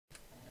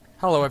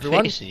Hello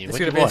everyone. Facing you. It's What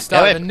going do to you be the want?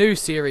 start Go of a in. new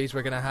series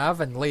we're going to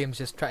have, and Liam's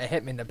just trying to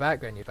hit me in the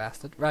background, you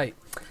bastard. Right.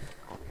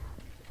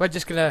 We're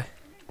just going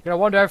to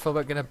wander out for a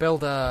bit, going to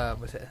build a...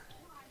 Was it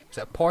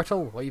a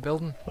portal? What are you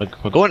building?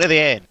 We're going to the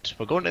end.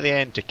 We're going to the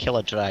end to kill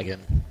a dragon.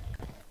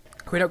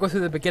 Can we not go through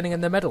the beginning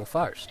and the middle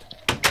first?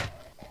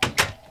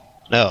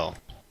 No.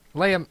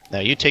 Liam... Now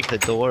you take the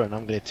door and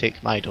I'm going to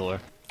take my door.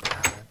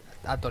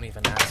 I don't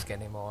even ask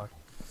anymore.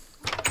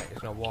 I'm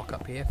just going to walk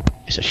up here.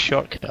 It's a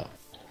shortcut.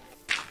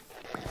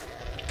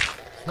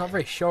 It's not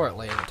very short,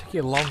 Liam. It took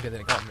you longer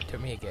than it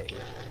took me to get here.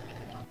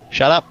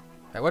 Shut up!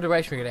 Right, what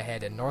direction are we going to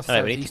head in? North,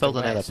 Alright, south, we need to east, build or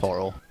another west?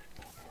 portal.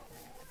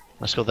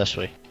 Let's go this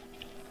way.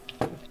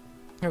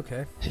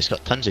 Okay. It's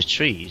got tons of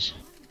trees.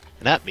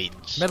 And that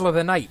means... Middle of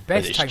the night.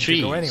 Best there's time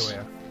to go trees.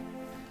 anywhere.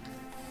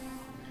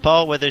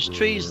 Paul, where there's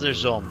trees, there's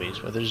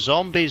zombies. Where there's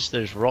zombies,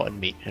 there's rotten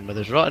meat. And where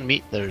there's rotten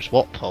meat, there's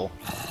what, Paul?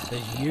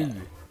 There's you.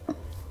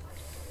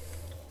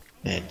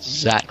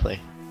 Exactly.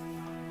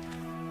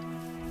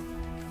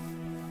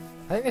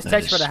 I think this No,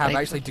 texture the I have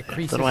spike- actually I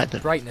decreases don't know why the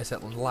the- brightness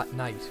at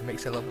night. It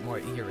makes it a little bit more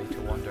eerie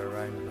to wander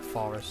around in the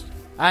forest.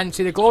 And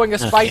see the glowing of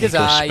Okay, spider's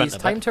go sprint eyes. a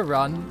Time bit. to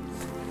run.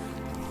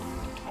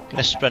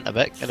 Gonna sprint a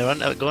bit. Gonna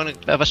run, go on a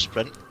bit of a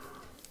sprint.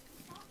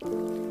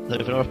 Look,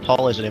 if we don't know where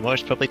Paul is anymore,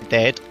 he's probably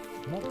dead.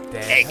 I'm not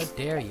dead. Egg. How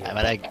dare you? I'm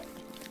an egg.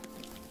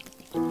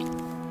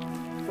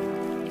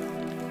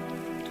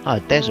 Ah, a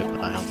desert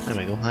biome. There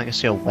we go. I can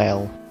see a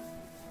well.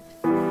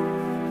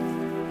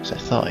 As I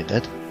thought I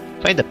did.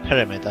 Find a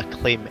pyramid. I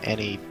claim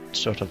any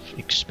sort of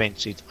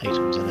expensive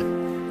items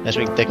in it. As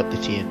we can dig up the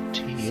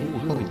TNT.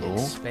 Oh, hello.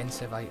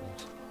 Expensive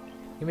items.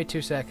 Give me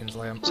 2 seconds,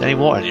 Liam. Is there any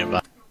water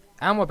nearby?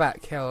 And we're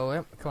back. Hello,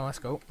 Liam. Come on, let's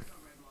go.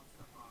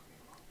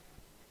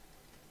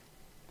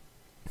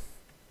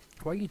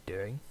 What are you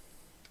doing?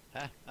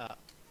 Huh?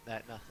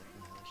 Nothing.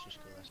 Let's just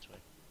go this way.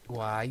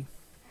 Why?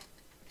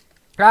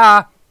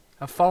 Ah!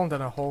 I've fallen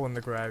down a hole in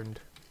the ground.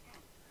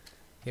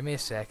 Give me a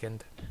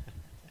second.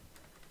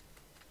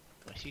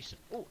 I see some.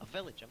 Oh, a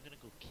village. I'm gonna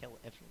go kill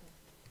everyone.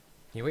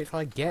 You wait till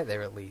I get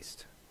there at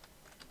least.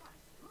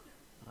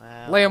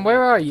 Well, Liam,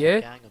 where are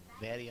you? Gang of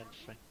very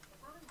unfriendly.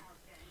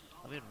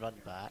 Let me run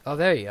back. Oh,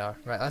 there you are.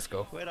 Right, let's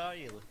go. Where are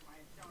you?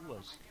 Who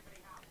was?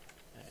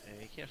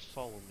 You can't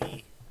follow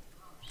me.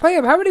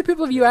 Liam, how many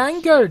people have you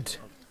angered?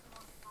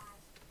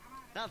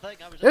 Nothing.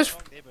 I was in There's- the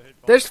wrong neighborhood.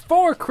 There's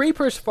 4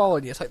 creepers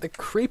following you. It's like the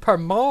creeper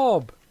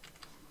mob.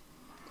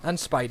 And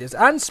spiders.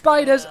 And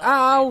spiders!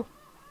 Ow!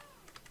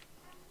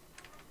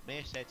 May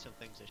have said some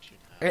things I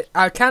shouldn't have.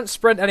 I can't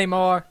sprint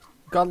anymore.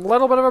 Got a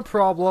little bit of a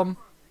problem.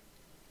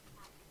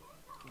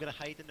 I'm gonna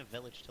hide in the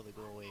village till they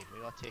go away.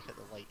 We gotta take out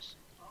the lights.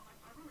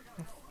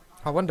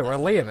 I wonder where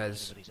Liam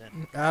is.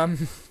 Anybody's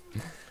in.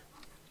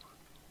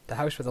 The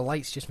house where the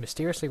lights just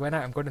mysteriously went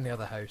out. I'm going in the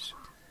other house.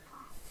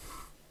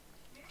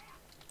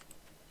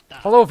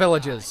 Hello,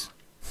 villagers.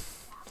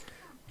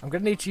 I'm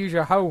going to need to use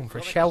your home for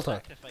Gotta make a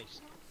shelter.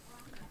 sacrifice.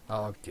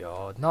 Oh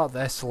god, not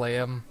this,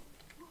 Liam.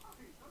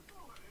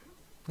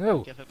 No,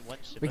 Give him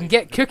once we can about, get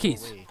then go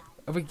cookies. away.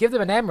 If we give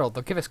them an emerald,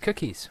 they'll give us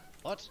cookies.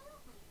 What?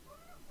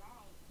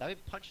 I've been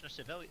punching a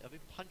civilian. I've been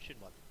punching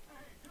one.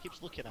 He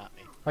keeps looking at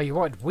me. Oh, you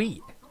wanted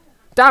wheat?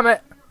 Damn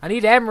it! I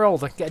need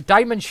emerald. I can get a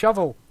diamond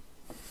shovel.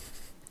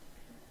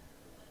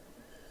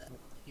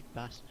 You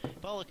bastard.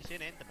 But look, it's an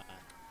Enderman.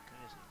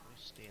 Where is he?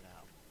 Where's staying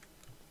at?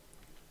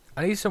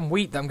 I need some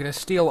wheat that I'm going to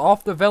steal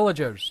off the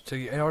villagers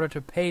in order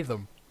to pay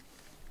them.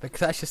 Because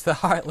that's just the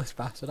heartless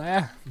bastard I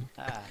am.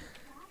 Ah.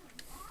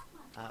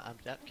 I'm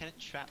kind of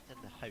trapped in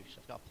the house.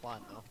 I've got a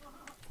plan though.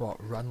 What,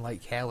 run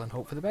like hell and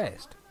hope for the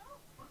best?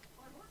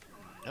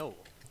 No.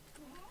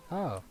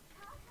 Oh.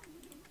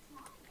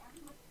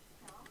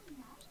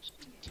 It's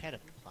a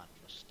terrible plan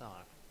for a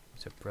start.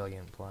 It's a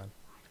brilliant plan.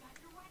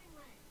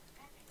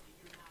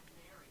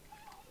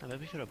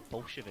 Maybe for a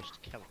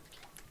Bolshevist killer.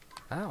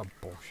 Ow,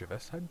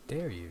 Bolshevist, how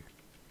dare you?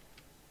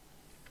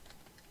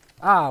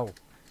 Ow!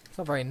 It's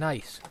not very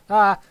nice.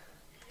 Ah!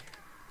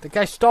 The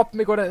guy stopped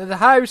me going into the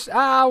house!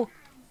 Ow!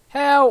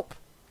 Help!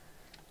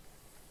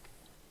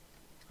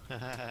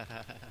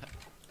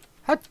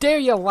 How dare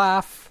you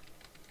laugh?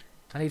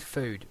 I need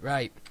food.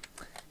 Right.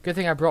 Good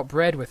thing I brought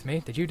bread with me.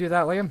 Did you do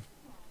that, Liam?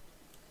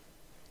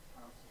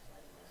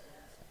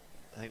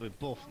 I think we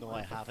both know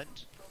I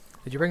haven't.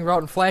 Did you bring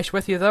rotten flesh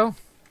with you, though?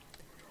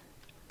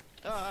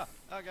 Ah!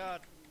 Oh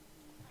god!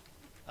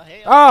 I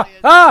hate Ah!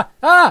 aliens.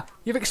 Ah!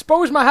 You've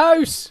exposed my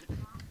house!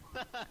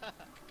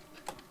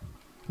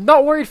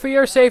 Not worried for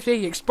your safety.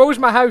 You exposed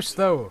my house,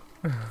 though.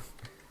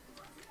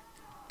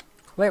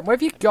 Liam, where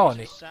have you I'm gone?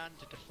 using sand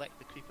to deflect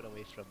the creeper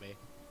away from me.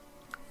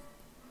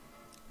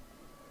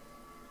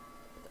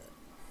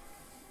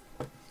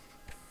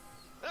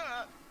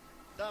 Ah!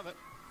 Damn it!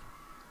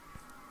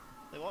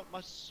 They want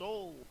my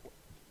soul!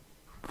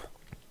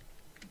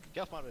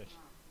 Get off my roof.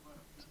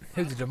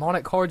 Who, the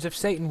demonic hordes of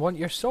Satan want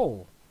your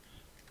soul?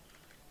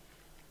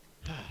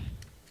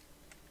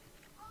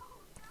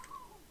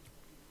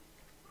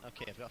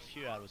 Okay, I've got a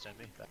few arrows in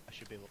me, but I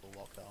should be able to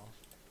walk that off.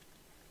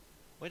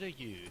 Where are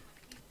you?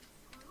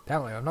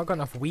 Apparently, I've not got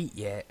enough wheat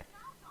yet.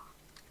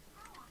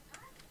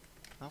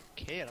 I don't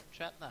care, I'm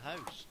trapped in the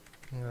house.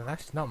 No,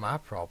 that's not my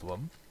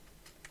problem.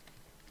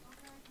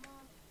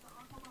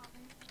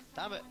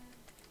 Damn it!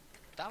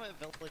 Damn it,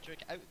 villager,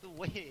 get out the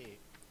way!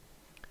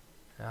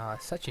 Ah,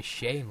 it's such a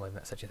shame when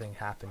that such a thing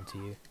happened to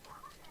you.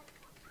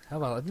 Oh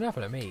well, it didn't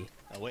happen to me.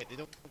 Oh wait, they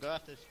don't go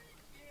after...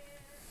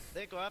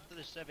 They go after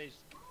the civvies.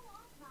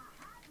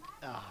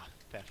 Ah,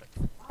 perfect.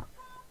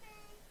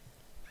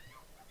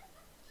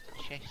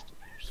 Chest in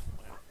here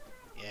somewhere.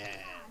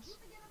 Yes!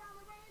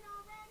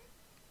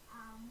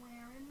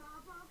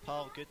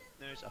 Paul, good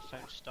news, I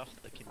found stuff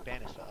that can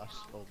benefit us.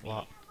 Oh, me.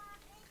 What?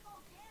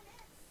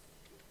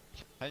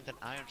 Found an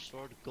iron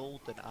sword,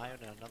 gold, and iron,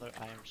 and another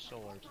iron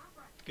sword.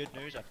 Good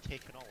news, I've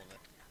taken all of it.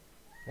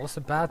 What's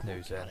the bad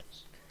news then?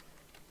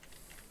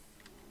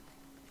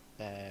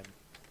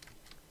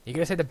 You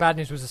gonna say the bad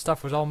news was the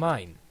stuff was all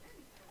mine?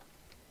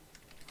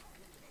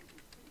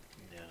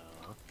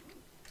 No.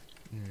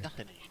 Hmm.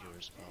 Nothing is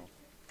yours, Paul.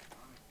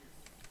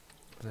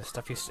 The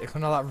stuff you stick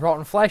on all that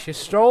rotten flesh you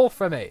stole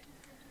from me.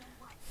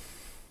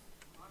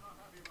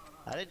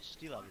 I didn't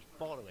steal, I was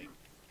borrowing.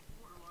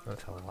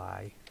 That's a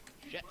lie.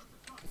 Shit.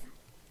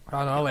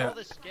 Oh no, Get all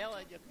the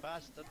skeleton, you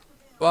bastard.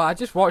 well, I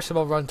just watched them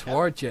all run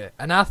towards you,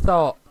 and I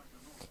thought,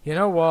 you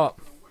know what?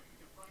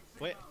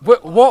 Wait.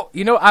 What?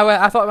 You know,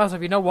 I thought to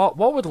myself, you know what?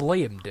 What would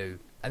Liam do?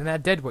 And then I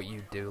did what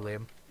you do,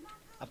 Liam.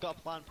 I've got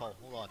a plan, Paul,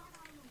 hold on.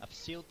 I've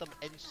sealed them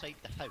inside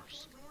the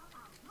house.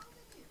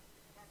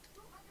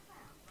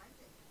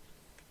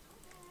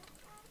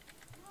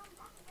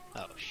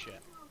 Oh shit.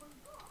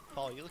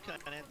 Paul, you looking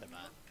at an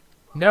Enderman?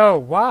 No,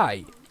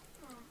 why?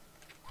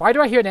 Why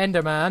do I hear an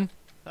Enderman?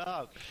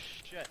 Oh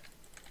shit.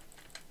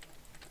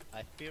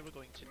 I fear we're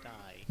going to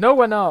die. No,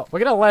 we're not. We're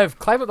gonna live.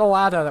 Climb up the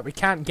ladder that we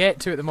can't get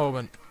to at the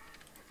moment.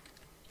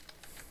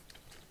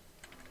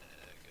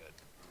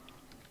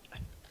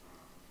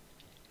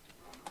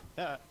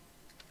 Good.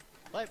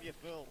 Let you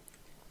fool.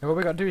 And what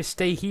we gotta do is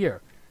stay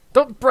here.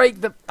 Don't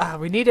break the. Ah,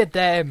 we needed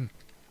them.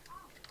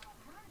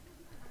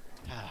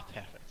 Ah,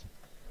 perfect.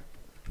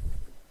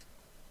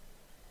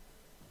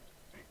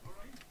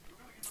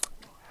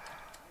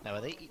 Now,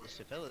 if they eat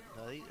the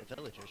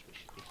villagers, we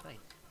should be fine.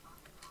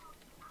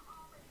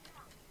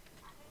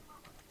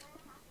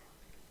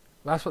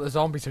 That's what the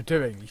zombies are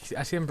doing.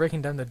 I see them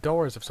breaking down the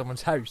doors of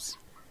someone's house.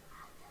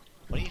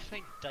 When you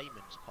find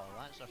diamonds, Paul,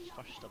 that's our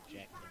first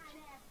objective.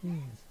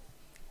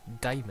 It's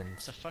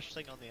Diamonds. the first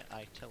thing on the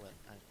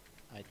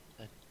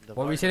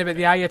What were you saying about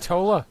the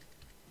Ayatollah?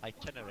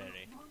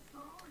 itinerary.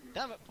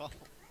 Damn it, Paul!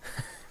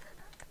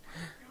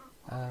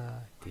 Ah,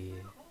 dear.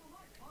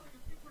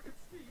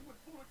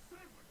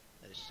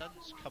 The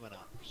sun's coming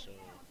up, so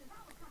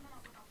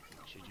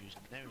we should use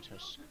now to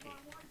escape.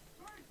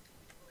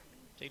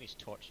 Taking these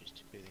torches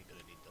too, they ain't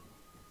gonna need them.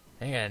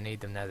 Ain't gonna need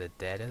them now they're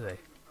dead, are they?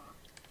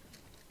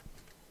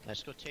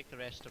 Let's go take the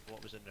rest of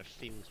what was in their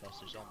fields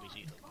whilst the zombies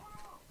eat them.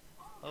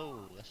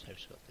 Oh, this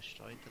house got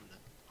destroyed, didn't it?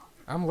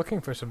 I'm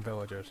looking for some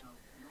villagers.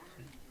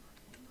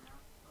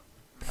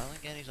 I don't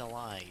think any's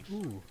alive.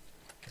 Ooh.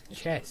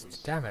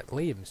 Chest. Damn it,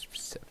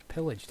 Liam's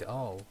pillaged it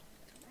all.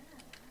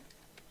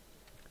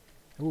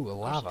 Ooh, Of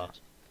course lava. it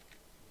did.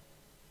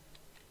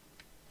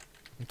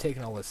 I'm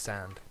taking all this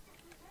sand.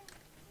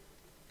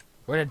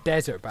 We're in a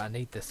desert, but I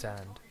need the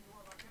sand.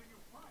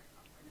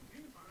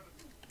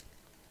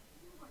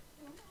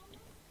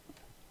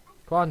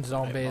 Come on, Right,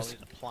 zombies. well,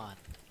 the plan.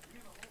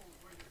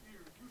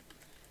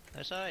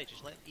 That's alright,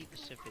 just let them eat the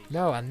civvies.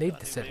 No, I need Got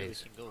the anywhere we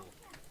civvies. can go.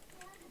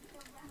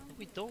 No,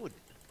 we don't.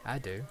 I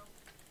do.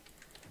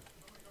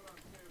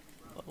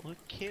 Well, who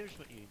cares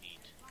what you need?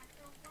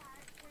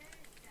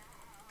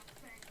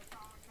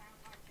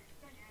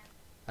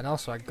 And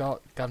also, I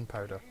got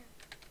gunpowder.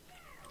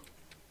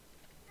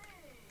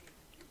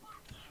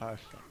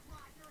 Perfect.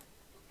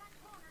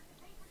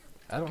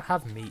 I don't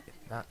have meat.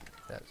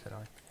 That's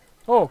annoying.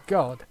 Oh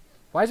god.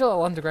 Why is there a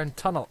little underground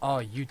tunnel? Oh,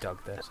 you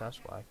dug this, that's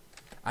why.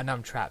 And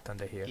I'm trapped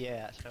under here.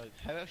 Yeah, that's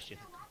how else do you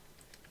think?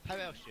 How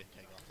else do you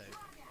think I got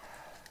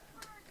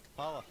out?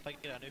 Paul, I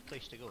figured out a new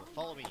place to go.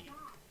 Follow me.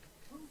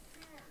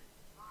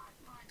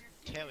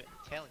 Telling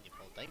you,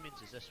 Paul,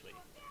 diamonds is this way.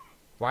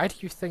 Why do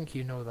you think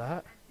you know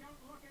that?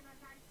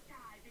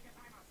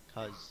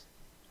 Cause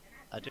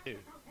I do.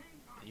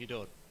 And you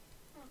don't.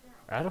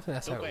 I don't think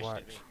that's Don't how it question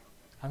works. me.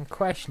 I'm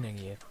questioning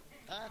you.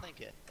 I think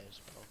it is,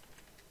 Paul.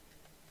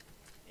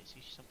 Is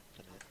he something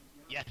in it?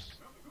 Yes!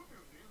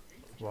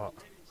 What?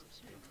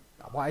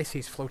 What I see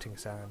is floating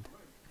sand.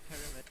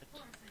 Pyramid.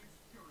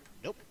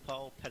 Nope,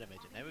 Paul, pyramid.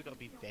 And now we've got to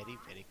be very,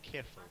 very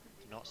careful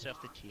to not set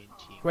off the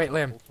TNT. and Wait, kill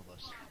Liam. both of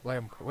us.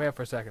 Liam, wait up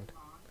for a second.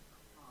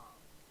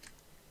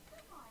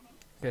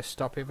 Just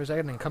stop here for a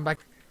second and come back.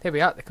 Here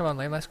we are. Come on,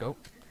 Liam, let's go.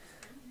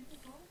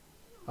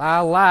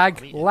 Ah,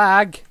 lag, Read it.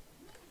 lag.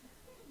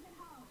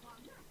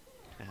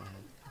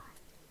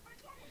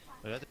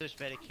 We've got to do this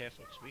very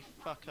careful because we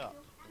fuck up.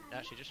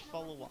 Actually, just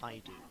follow what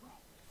I do.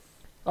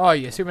 Oh,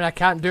 you assuming I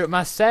can't do it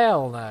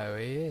myself now,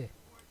 eh?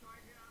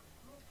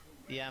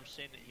 Yeah, I'm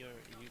saying that you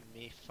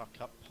may fuck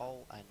up,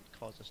 Paul, and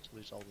cause us to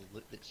lose all the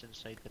loot that's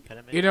inside the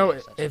pyramid. You know,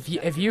 Yes, that's if you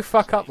exactly what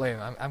fuck I'm up, saying.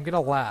 Liam, I'm gonna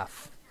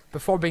laugh.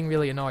 before being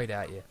really annoyed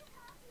at you.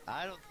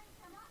 I don't.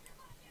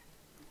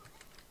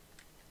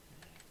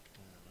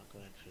 I'm not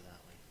going through that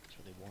way. That's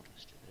what they want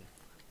us to do.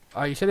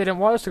 Oh, you said they didn't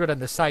want us to go down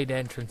the side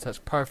entrance that's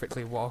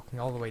perfectly walking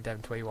all the way down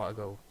to where you want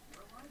to go.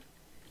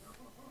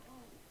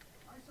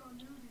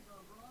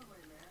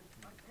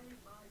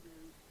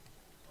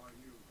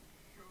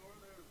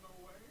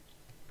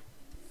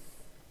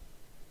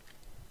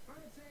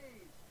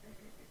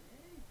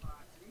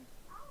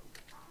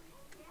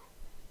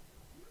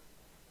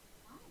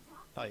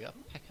 Oh, you got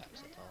a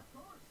pickaxe at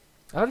all?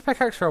 I've had a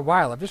pickaxe for a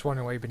while. I'm just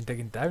wondering why you've been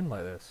digging down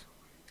like this.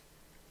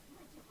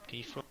 Can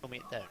you throw me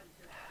it down?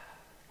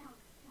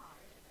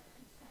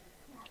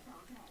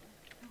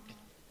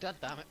 God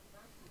damn it.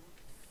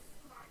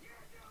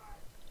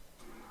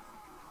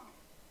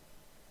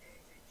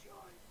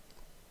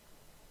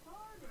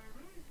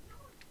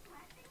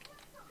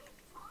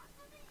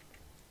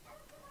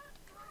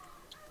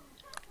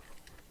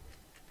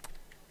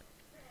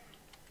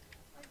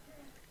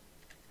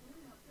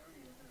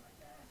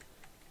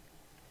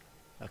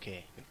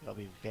 Okay, we've got to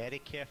be very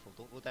careful.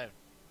 Don't go down.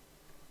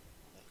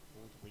 Let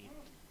old Liam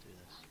do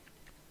this.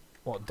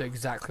 What, do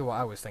exactly what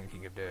I was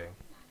thinking of doing?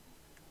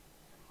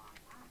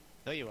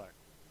 No, you aren't.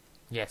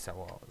 Yes, I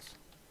was.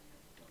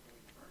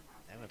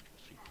 Now we've got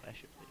a free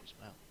pressure plate as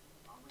well.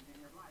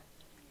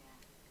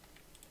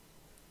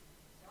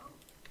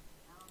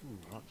 Ooh,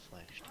 rotten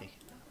flesh,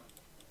 taking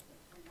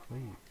that.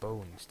 Ooh,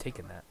 bones,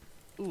 taking that.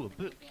 Ooh, a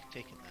book,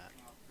 taking that.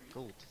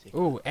 Gold, taking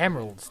Ooh,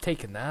 emeralds,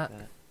 taking that.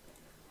 that.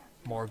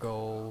 More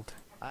gold.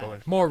 I Bones.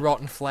 have More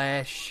rotten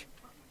flesh.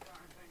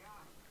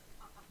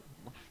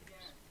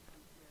 mushrooms.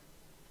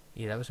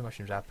 Yeah, that was the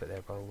mushrooms I put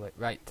there probably.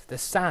 Right, the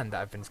sand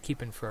that I've been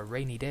keeping for a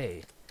rainy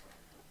day.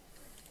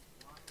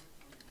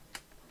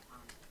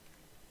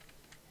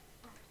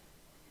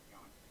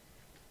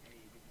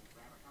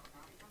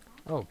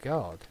 Oh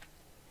god.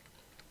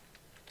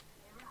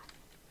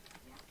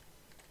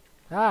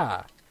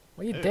 Ah!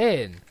 What are you Ooh.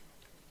 doing?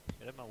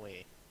 You're in my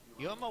way.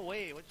 You're in my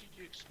way. What did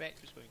you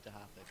expect was going to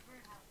happen?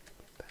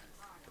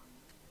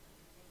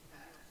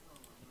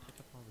 Pick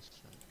up all this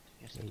sand.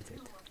 Yes, I Yeah, you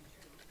did. did.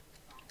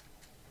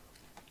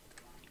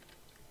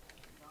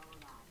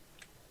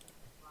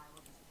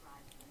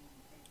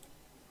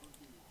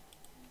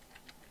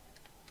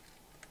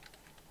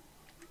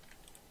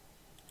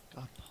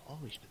 God,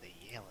 always with the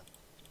yelling.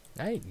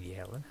 I ain't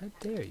yelling, how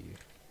dare you?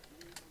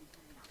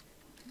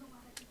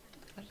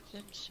 I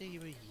didn't say you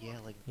were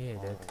yelling. Yeah, you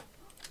did. Paul.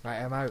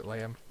 Right, I'm out,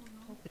 Liam.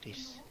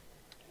 Nobody's.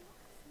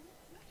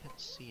 I can't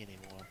see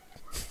anymore.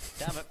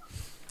 Damn it.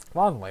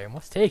 Come on, Liam,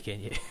 what's taking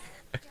you?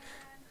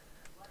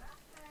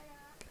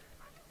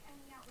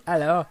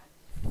 Hello?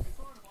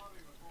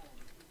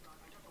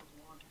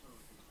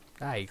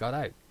 Ah, you got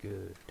out.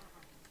 Good.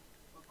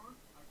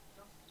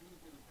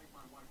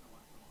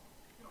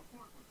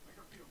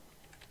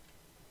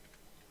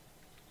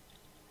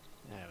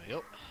 There we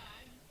go.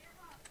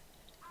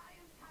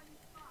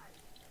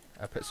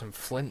 I put some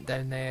flint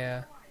down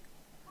there.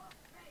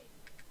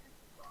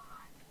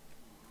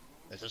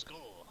 Let's just go.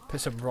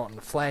 Put some rotten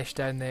flesh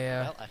down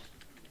there. Well,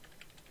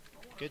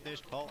 good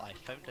news, Paul. I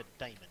found a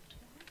diamond.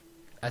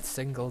 A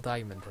single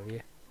diamond, have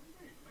you?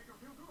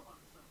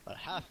 We're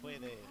halfway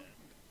there.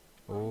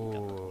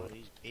 Oh.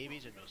 These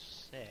babies are no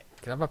set.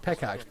 Can I have my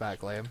pickaxe back,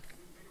 Liam?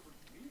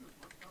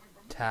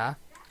 Ta.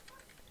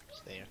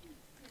 It's there.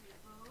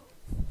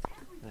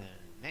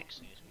 Next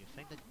thing is we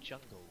find a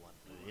jungle one.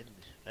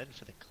 We're in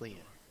for the clear.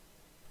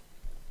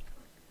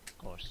 Of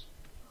course.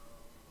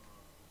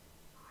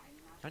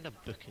 Found a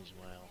book as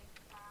well.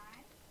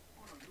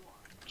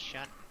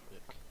 Enchantment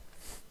book.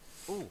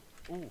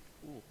 Ooh, ooh,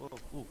 ooh,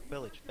 ooh, ooh.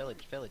 Village,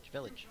 village, village,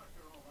 village.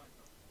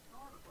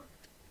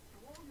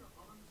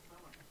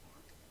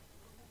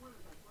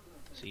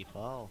 See,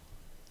 Paul.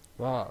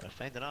 What? We're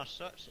finding all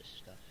sorts of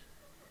stuff.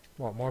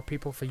 What, more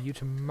people for you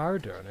to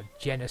murder on a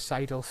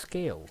genocidal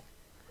scale?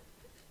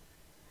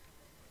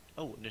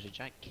 Oh, and there's a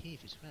giant cave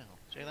as well.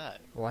 See that?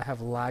 Well, I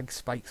have lag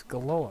spikes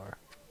galore.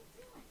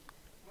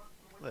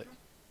 Look.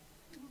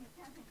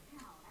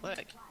 Look,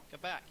 go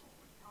back.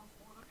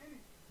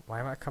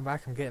 Why might I come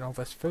back? I'm getting all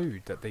this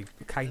food that they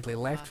kindly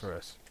left for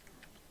us.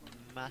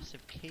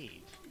 Massive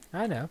cave.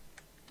 I know.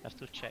 I have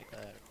to check that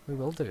out. We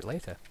will do it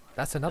later.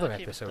 That's another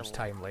Okay, episode's Mr.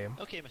 time, Liam.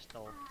 Okay, Mr.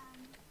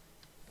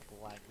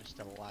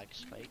 Lag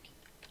Spike.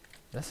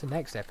 That's the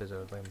next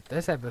episode, Liam.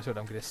 This episode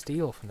I'm going to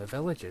steal from the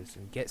villages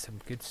and get some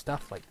good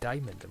stuff like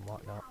diamond and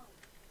whatnot.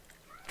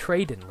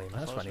 Trading, Liam,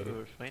 that's what I need we to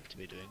were meant to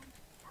be doing.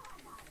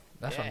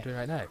 That's what I'm Yeah. doing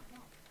right now.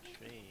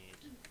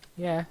 Trade.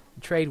 Yeah,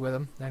 trade with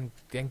them, then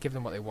give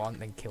them what they want,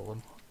 then kill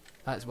them.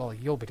 That's, well,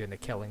 you'll be doing the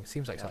killing.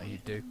 Seems like Yeah, something yeah.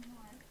 you'd do.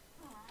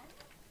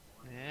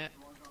 Yeah.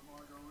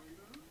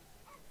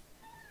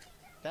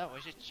 That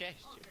was a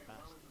chest, you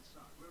bastards.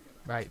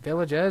 Right,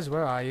 villagers,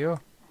 where are you?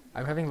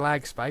 I'm having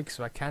lag spikes,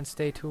 so I can't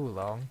stay too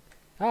long.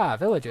 Ah,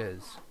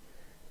 villagers!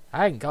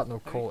 I ain't got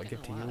no How are coal you to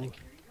give to getting you. lag?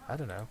 I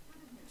don't know.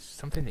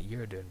 Something that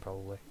you're doing,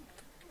 probably.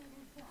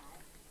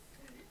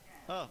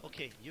 Oh,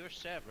 okay, your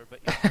server, but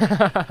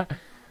you're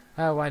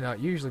Oh, why not?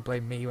 Usually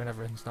blame me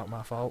whenever it's not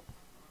my fault.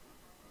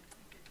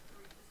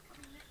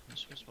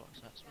 what is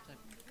that? What the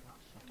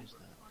fuck is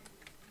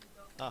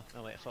that? Oh,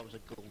 no wait, I thought it was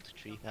a gold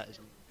tree. That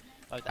isn't...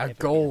 Why would that A ever be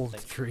gold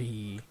thing?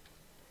 tree.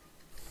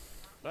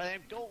 Well,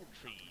 them gold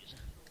trees.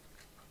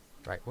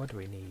 Right, what do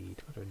we need?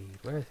 What do we need?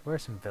 Where are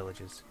some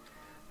villages?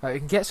 Right, we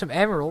can get some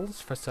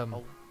emeralds for some...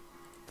 Oh.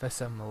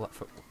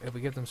 If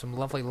we give them some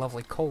lovely,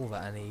 lovely coal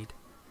that I need.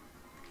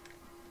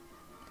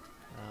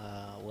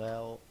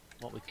 Well,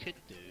 what we could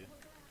do...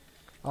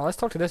 Oh, let's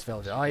talk to this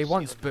villager. Oh, he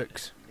wants Steal them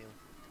books. and nail-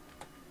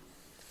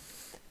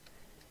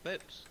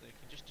 Books? They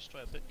can just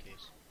destroy a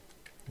bookcase.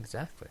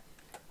 Exactly.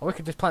 Or we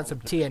could just plant Oh, some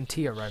books.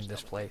 TNT around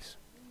this place.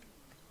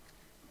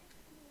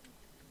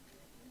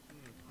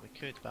 We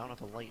could, but I don't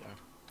have a lighter.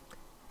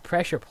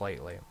 Pressure plate,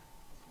 Liam.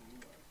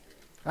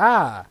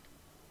 Ah!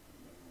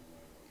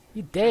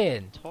 You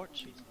dead.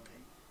 Torches,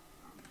 mate.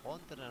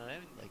 Wandering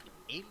around like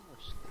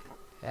aimlessly.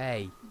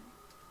 Hey.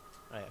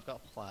 Right, I've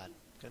got a plan.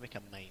 I'm gonna make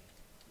a mine.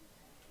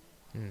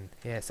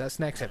 Yes, that's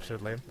next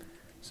episode, Liam.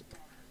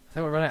 I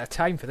think we're running out of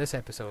time for this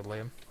episode,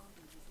 Liam.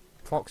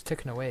 Clock's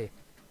ticking away.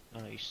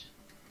 Nice.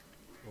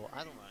 Well, I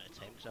don't run out of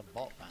time because I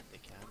bought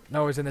Bandicam.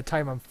 No, it's in the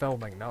time I'm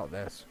filming, not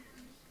this.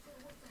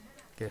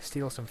 Gonna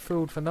steal some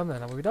food from them, then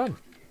we'll be done.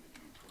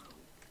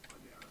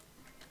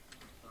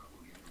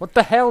 What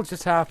the hell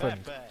just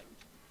happened? Perfect.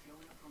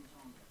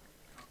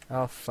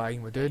 Oh,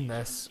 fine, we're doing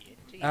this.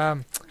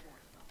 TNT.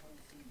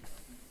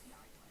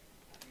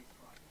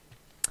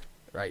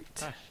 Right.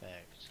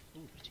 Perfect.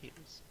 Ooh,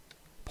 potatoes.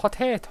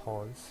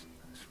 Potatoes.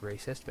 That's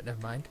racist, but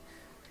never mind.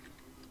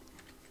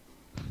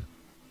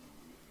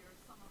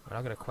 We're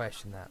not gonna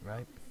question that,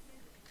 right?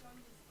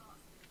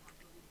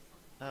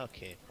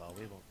 Okay, well,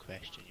 we won't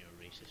question your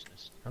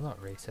racistness. I'm not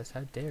racist,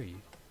 how dare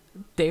you?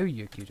 How dare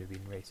you accuse me of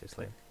being racist,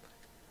 Liam?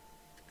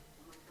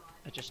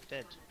 I just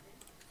did.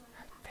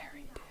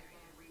 Very dare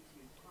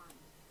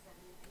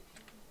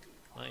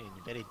I mean, you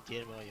very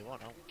dare me all you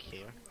want, I don't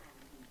care.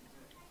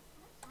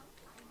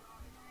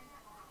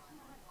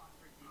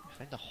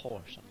 Find a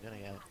horse, I'm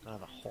gonna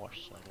have a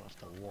horse so I don't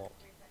have to walk.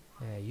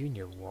 you. Yeah, you and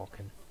your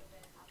walking.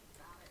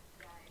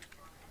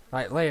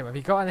 Right, Liam, have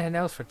you got anything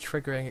else for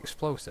triggering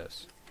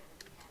explosives?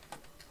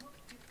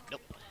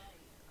 Nope.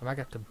 I might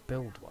have to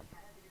build one.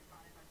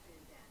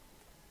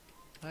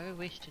 Why are we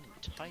wasting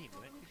time?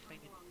 Why aren't we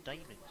finding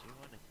diamonds? You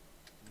want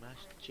to mass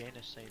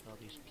genocide all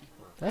these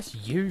people. That's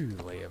you,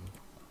 Liam.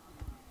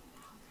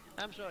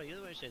 I'm sorry, you're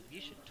the one who said you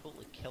should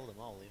totally kill them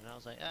all, and I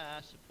was like, I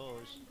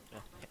suppose.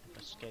 If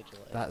I schedule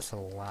it. That's a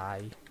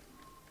lie.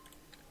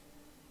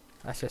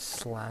 That's just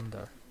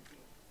slander.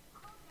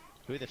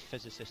 Who are the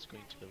physicists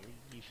going to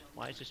believe?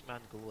 Why is this man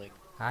glowing?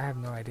 I have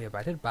no idea, but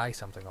I did buy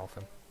something off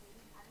him.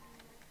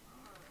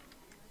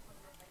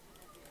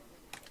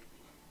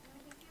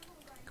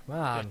 Come You're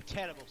a on,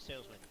 terrible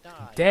salesman.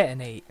 Die.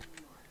 detonate.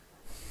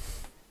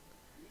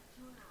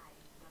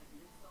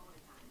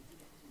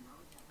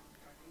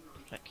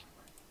 Prick.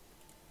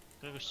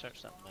 I'm gonna go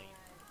search that mine.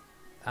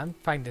 I'm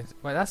finding.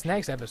 Well, that's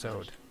next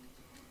episode.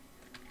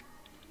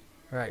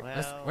 Right,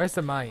 Well, where's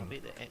the I'll mine? be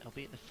at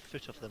the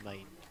foot of the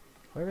mine.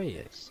 Where are you?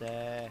 It's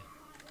Oh,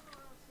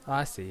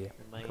 I see you.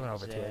 the mine's, Coming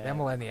over to you. Then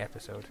we'll end the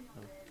episode.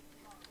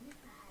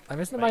 Oh.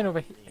 Isn't the Right. mine over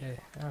here?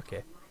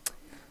 Okay.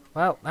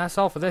 Well, that's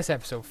all for this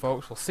episode,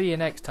 folks. We'll see you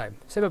next time.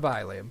 Say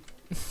bye-bye, Liam.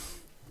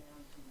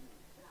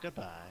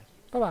 Goodbye.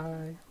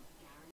 Bye-bye.